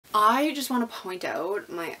I just want to point out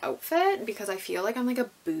my outfit because I feel like I'm like a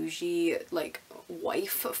bougie like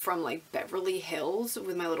wife from like Beverly Hills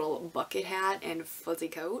with my little bucket hat and fuzzy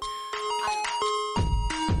coat.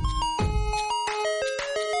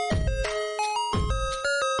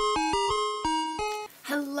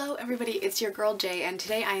 Hello everybody, it's your girl Jay, and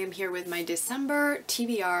today I am here with my December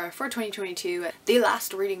TBR for 2022, the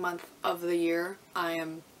last reading month of the year. I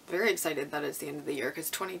am very excited that it's the end of the year because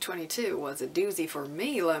 2022 was a doozy for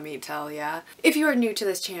me, let me tell ya. If you are new to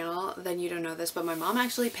this channel, then you don't know this, but my mom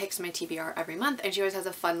actually picks my TBR every month and she always has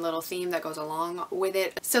a fun little theme that goes along with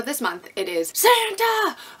it. So this month it is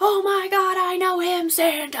Santa! Oh my god, I know him,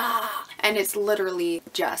 Santa! And it's literally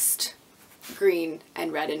just green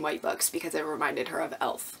and red and white books because it reminded her of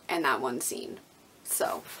Elf and that one scene.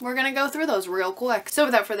 So we're gonna go through those real quick. So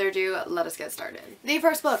without further ado, let us get started. The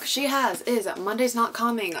first book she has is Monday's Not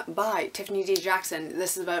Coming by Tiffany D. Jackson.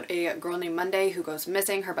 This is about a girl named Monday who goes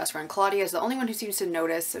missing. Her best friend Claudia is the only one who seems to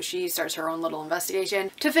notice, so she starts her own little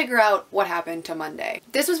investigation to figure out what happened to Monday.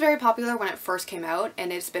 This was very popular when it first came out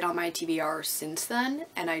and it's been on my TBR since then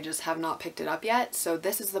and I just have not picked it up yet. So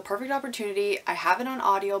this is the perfect opportunity. I have it on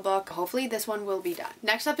audiobook. Hopefully this one will be done.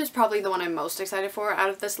 Next up is probably the one I'm most excited for out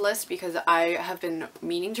of this list because I have been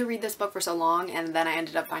meaning to read this book for so long and then I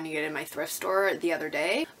ended up finding it in my thrift store the other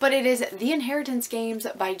day. But it is The Inheritance Games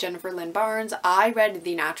by Jennifer Lynn Barnes. I read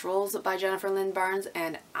The Naturals by Jennifer Lynn Barnes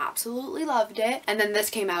and absolutely loved it. And then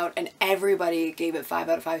this came out and everybody gave it 5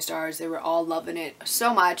 out of 5 stars. They were all loving it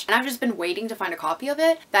so much. And I've just been waiting to find a copy of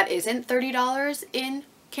it that isn't $30 in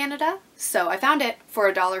Canada. So I found it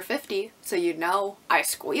for $1.50. So you know I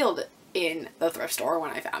squealed in the thrift store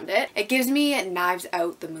when I found it. It gives me Knives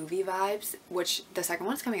Out the movie vibes, which the second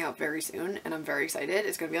one's coming out very soon and I'm very excited.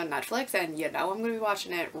 It's gonna be on Netflix and you know I'm gonna be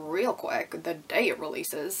watching it real quick the day it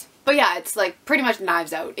releases. But yeah, it's like pretty much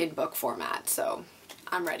Knives Out in book format, so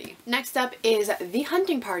I'm ready. Next up is The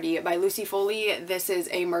Hunting Party by Lucy Foley. This is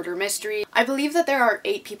a murder mystery. I believe that there are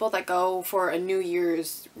 8 people that go for a New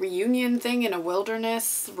Year's reunion thing in a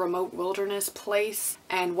remote wilderness place,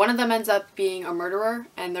 and one of them ends up being a murderer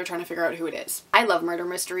and they're trying to figure out who it is. I love murder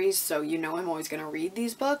mysteries, so you know I'm always gonna read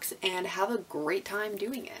these books and have a great time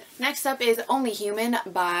doing it. Next up is Only Human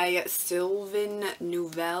by Sylvain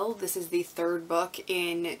Nouvelle. This is the 3rd book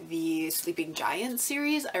in the Sleeping Giants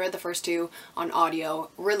series. I read the first 2 on audio.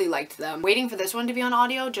 Really liked them. Waiting for this one to be on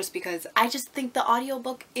audio just because I just think the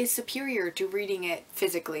audiobook is superior to reading it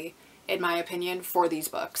physically, in my opinion, for these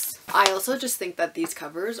books. I also just think that these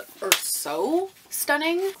covers are so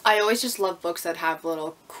stunning. I always just love books that have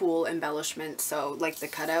little cool embellishments, so like the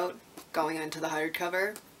cutout going onto the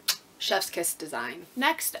hardcover. Chef's kiss design.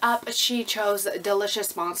 Next up, she chose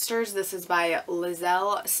Delicious Monsters. This is by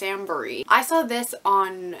Lizelle Sambury. I saw this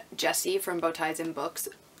on Jessie from Bow Ties and Books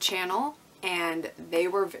channel and they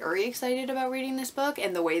were very excited about reading this book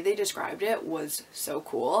and the way they described it was so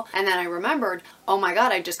cool. And then I remembered, oh my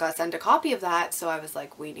god, I just got sent a copy of that, so I was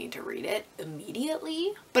like, we need to read it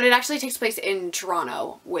immediately. But it actually takes place in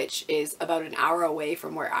Toronto, which is about an hour away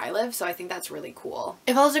from where I live, so I think that's really cool.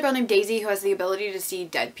 It follows a girl named Daisy who has the ability to see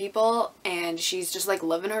dead people and she's just like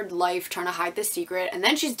living her life trying to hide this secret, and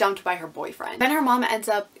then she's dumped by her boyfriend. Then her mom ends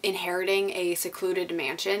up inheriting a secluded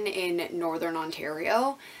mansion in Northern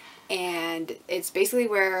Ontario, and it's basically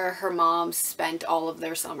where her mom spent all of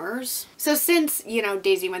their summers. So since, you know,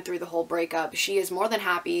 Daisy went through the whole breakup, she is more than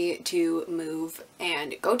happy to move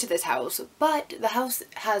and go to this house, but the house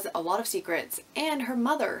has a lot of secrets and her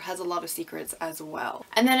mother has a lot of secrets as well.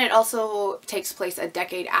 And then it also takes place a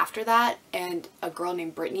decade after that, and a girl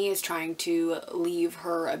named Brittany is trying to leave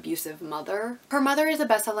her abusive mother. Her mother is a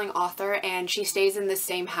best-selling author and she stays in the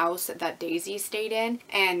same house that Daisy stayed in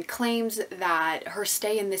and claims that her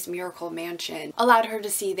stay in this miracle mansion allowed her to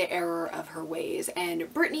see the error of her ways,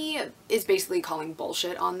 and Brittany is basically calling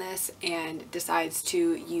bullshit on this and decides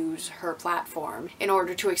to use her platform in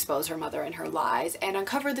order to expose her mother and her lies and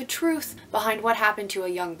uncover the truth behind what happened to a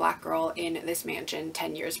young black girl in this mansion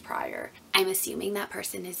 10 years prior. I'm assuming that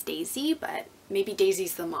person is Daisy, but maybe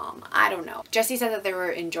Daisy's the mom. I don't know. Jessie said that they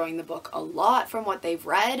were enjoying the book a lot from what they've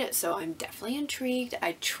read, so I'm definitely intrigued.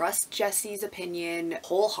 I trust Jessie's opinion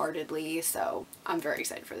wholeheartedly, so I'm very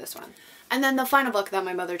excited for this one. And then the final book that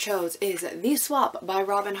my mother chose is The Swap by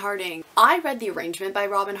Robin Harding. I read The Arrangement by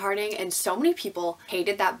Robin Harding and so many people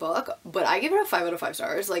hated that book, but I give it a 5 out of 5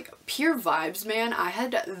 stars. Like, pure vibes, man. I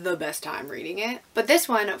had the best time reading it. But this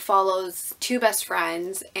one follows 2 best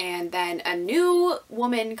friends and then a new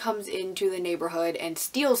woman comes into the neighborhood and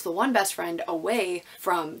steals the one best friend away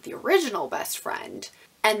from the original best friend.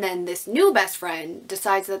 And then this new best friend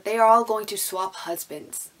decides that they are all going to swap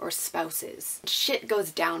husbands or spouses. Shit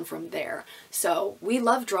goes down from there. So we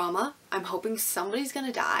love drama. I'm hoping somebody's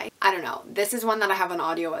gonna die. I don't know. This is one that I have on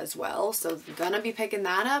audio as well, so I'm gonna be picking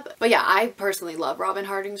that up. But yeah, I personally love Robin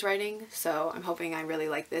Harding's writing, so I'm hoping I really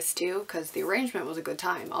like this too, because the arrangement was a good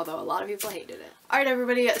time, although a lot of people hated it. Alright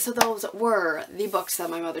everybody, so those were the books that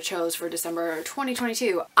my mother chose for December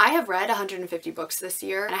 2022. I have read 150 books this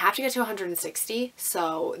year, and I have to get to 160,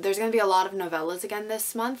 so there's gonna be a lot of novellas again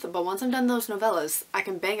this month, but once I'm done those novellas, I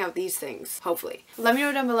can bang out these things, hopefully. Let me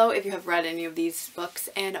know down below if you have read any of these books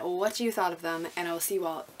and what you thought of them, and I will see you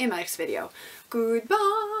all in my next video.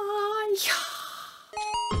 Goodbye!